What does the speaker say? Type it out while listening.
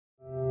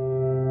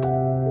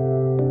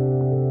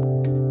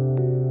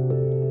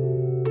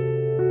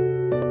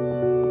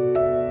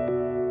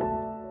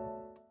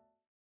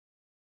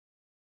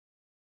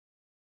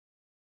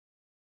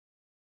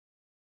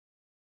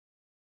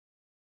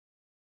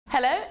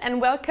and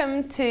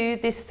welcome to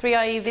this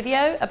 3IE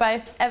video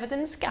about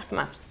evidence gap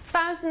maps.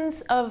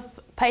 Thousands of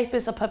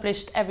papers are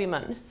published every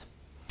month.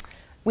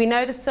 We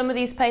know that some of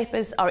these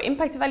papers are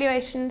impact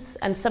evaluations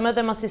and some of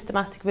them are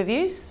systematic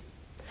reviews,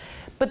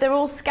 but they're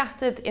all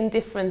scattered in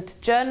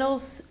different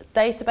journals,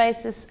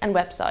 databases and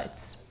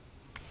websites.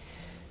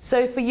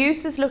 So for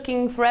users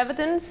looking for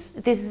evidence,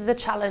 this is a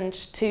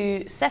challenge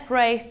to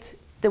separate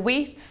the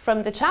wheat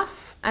from the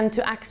chaff and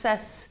to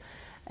access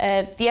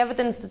the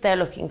evidence that they're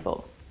looking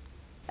for.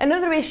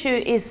 Another issue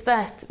is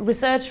that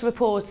research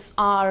reports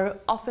are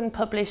often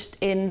published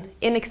in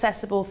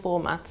inaccessible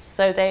formats.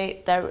 So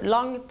they're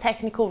long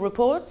technical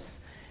reports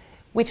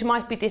which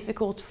might be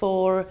difficult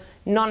for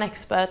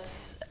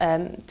non-experts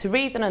to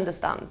read and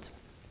understand.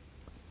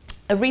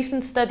 A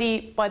recent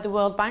study by the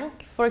World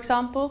Bank, for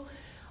example,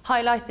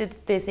 highlighted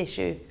this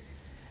issue.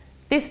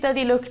 This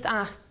study looked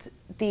at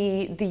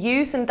the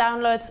use and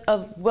downloads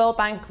of World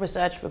Bank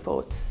research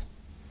reports.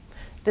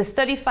 The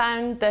study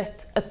found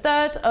that a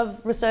third of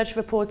research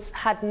reports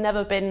had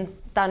never been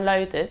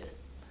downloaded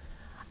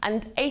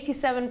and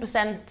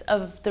 87%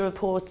 of the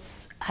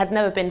reports had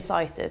never been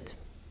cited.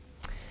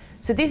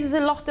 So this is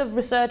a lot of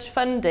research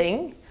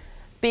funding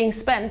being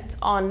spent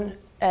on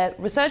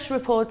research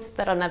reports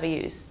that are never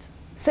used.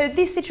 So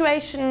this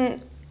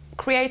situation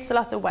creates a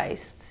lot of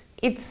waste.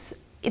 It's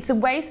a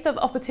waste of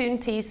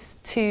opportunities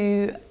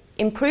to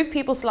improve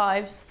people's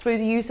lives through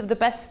the use of the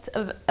best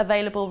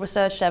available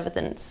research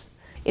evidence.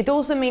 It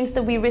also means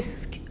that we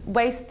risk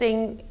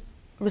wasting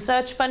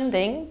research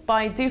funding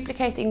by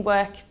duplicating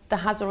work that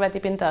has already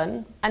been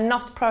done and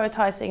not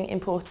prioritising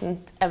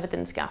important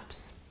evidence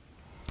gaps.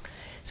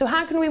 So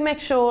how can we make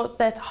sure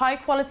that high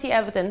quality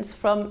evidence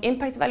from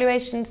impact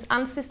evaluations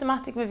and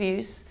systematic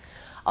reviews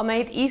are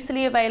made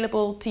easily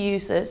available to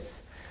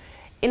users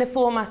in a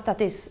format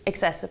that is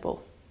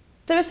accessible?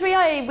 So at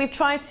 3IE, we've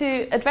tried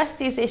to address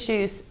these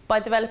issues by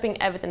developing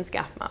evidence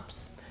gap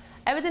maps.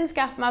 Evidence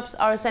gap maps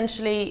are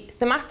essentially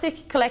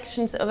thematic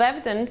collections of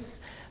evidence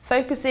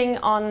focusing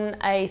on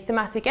a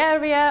thematic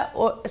area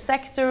or a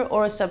sector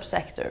or a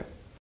subsector.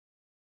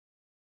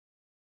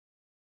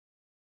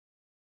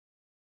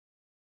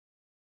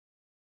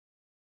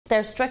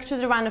 They're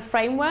structured around a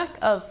framework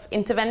of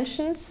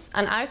interventions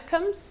and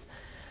outcomes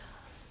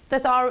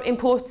that are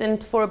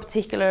important for a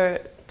particular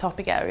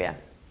topic area.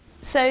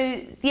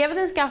 So the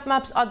evidence gap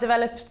maps are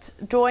developed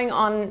drawing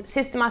on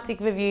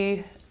systematic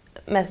review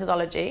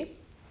methodology.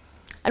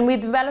 And we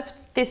developed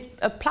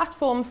a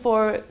platform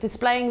for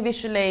displaying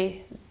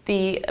visually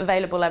the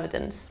available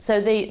evidence. So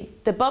the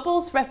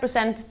bubbles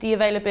represent the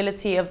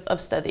availability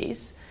of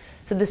studies.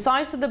 So the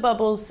size of the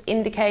bubbles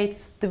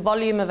indicates the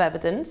volume of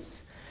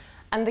evidence,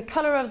 and the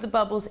colour of the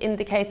bubbles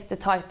indicates the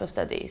type of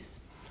studies.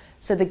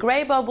 So the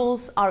grey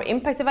bubbles are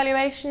impact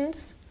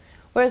evaluations,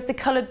 whereas the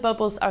coloured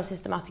bubbles are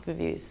systematic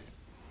reviews.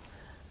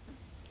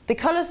 The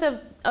colours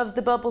of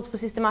the bubbles for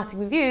systematic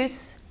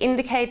reviews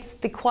indicates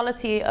the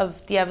quality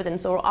of the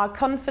evidence or our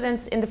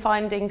confidence in the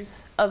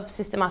findings of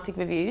systematic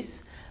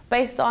reviews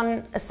based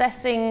on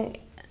assessing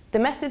the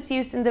methods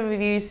used in the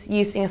reviews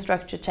using a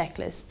structured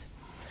checklist.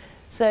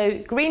 So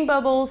green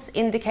bubbles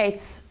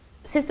indicates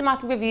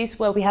systematic reviews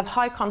where we have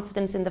high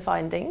confidence in the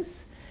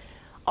findings.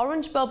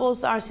 Orange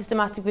bubbles are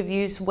systematic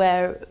reviews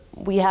where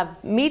we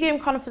have medium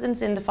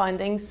confidence in the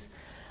findings.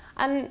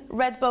 And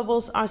red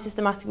bubbles are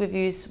systematic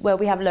reviews where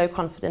we have low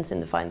confidence in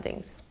the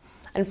findings.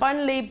 And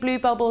finally, blue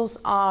bubbles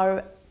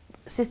are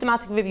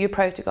systematic review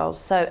protocols,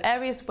 so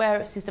areas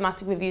where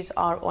systematic reviews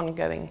are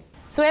ongoing.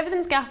 So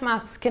evidence gap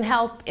maps can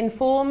help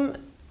inform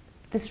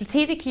the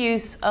strategic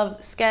use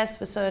of scarce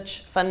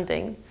research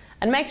funding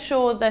and make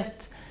sure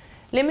that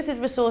limited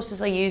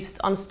resources are used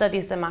on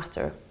studies that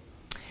matter.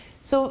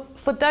 So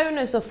for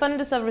donors or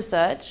funders of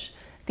research,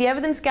 the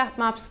evidence gap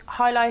maps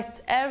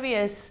highlight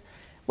areas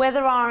where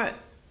there are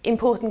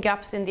important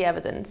gaps in the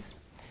evidence.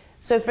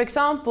 So for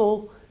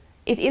example,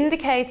 it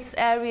indicates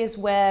areas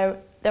where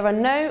there are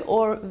no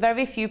or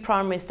very few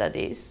primary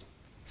studies.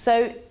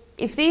 So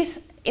if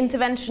these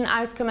intervention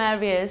outcome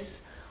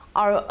areas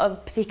are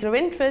of particular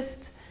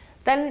interest,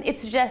 then it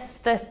suggests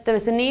that there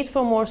is a need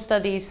for more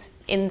studies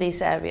in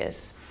these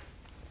areas.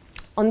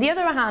 On the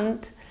other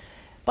hand,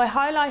 by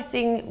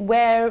highlighting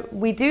where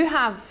we do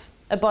have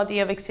a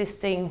body of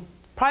existing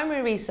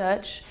primary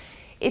research,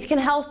 it can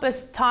help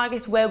us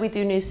target where we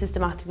do new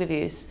systematic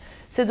reviews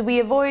so that we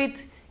avoid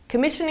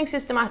commissioning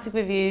systematic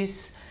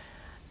reviews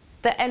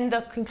that end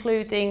up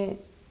concluding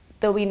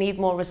that we need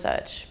more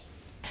research.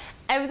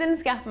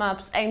 Evidence gap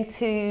maps aim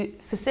to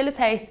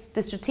facilitate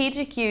the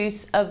strategic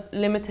use of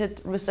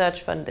limited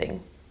research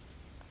funding.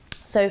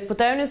 So for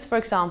donors, for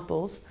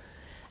example,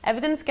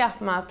 evidence gap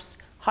maps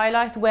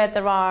highlight where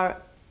there are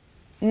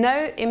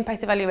no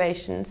impact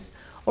evaluations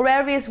or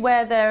areas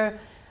where there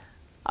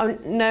are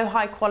no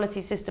high quality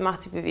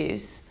systematic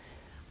reviews.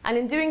 And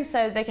in doing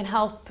so, they can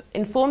help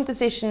inform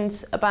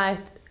decisions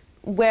about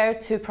where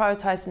to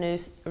prioritise new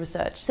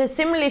research. So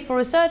similarly for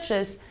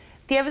researchers,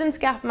 the evidence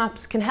gap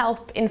maps can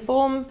help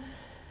inform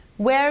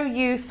where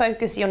you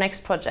focus your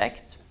next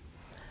project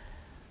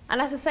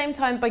And at the same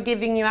time, by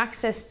giving you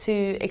access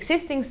to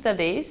existing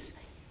studies,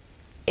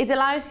 it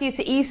allows you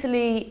to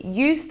easily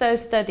use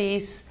those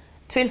studies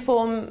to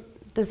inform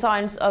the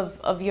science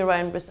of your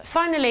own research.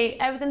 Finally,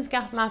 evidence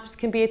gap maps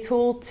can be a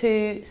tool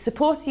to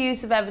support the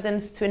use of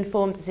evidence to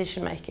inform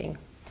decision making.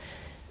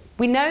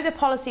 We know that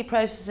policy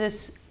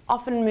processes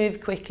often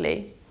move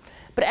quickly,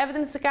 but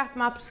evidence gap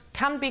maps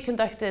can be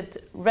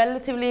conducted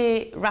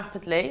relatively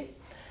rapidly,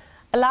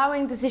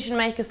 allowing decision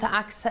makers to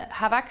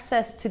have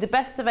access to the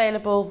best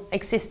available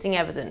existing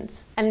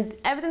evidence. And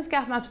evidence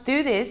gap maps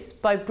do this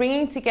by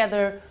bringing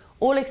together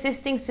all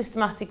existing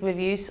systematic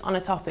reviews on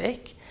a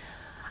topic,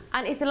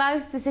 and it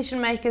allows decision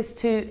makers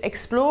to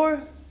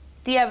explore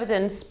the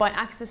evidence by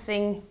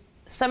accessing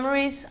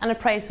summaries and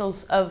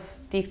appraisals of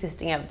the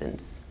existing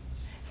evidence.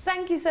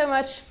 Thank you so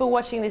much for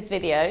watching this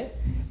video.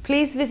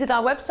 Please visit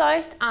our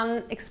website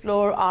and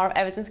explore our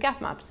evidence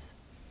gap maps.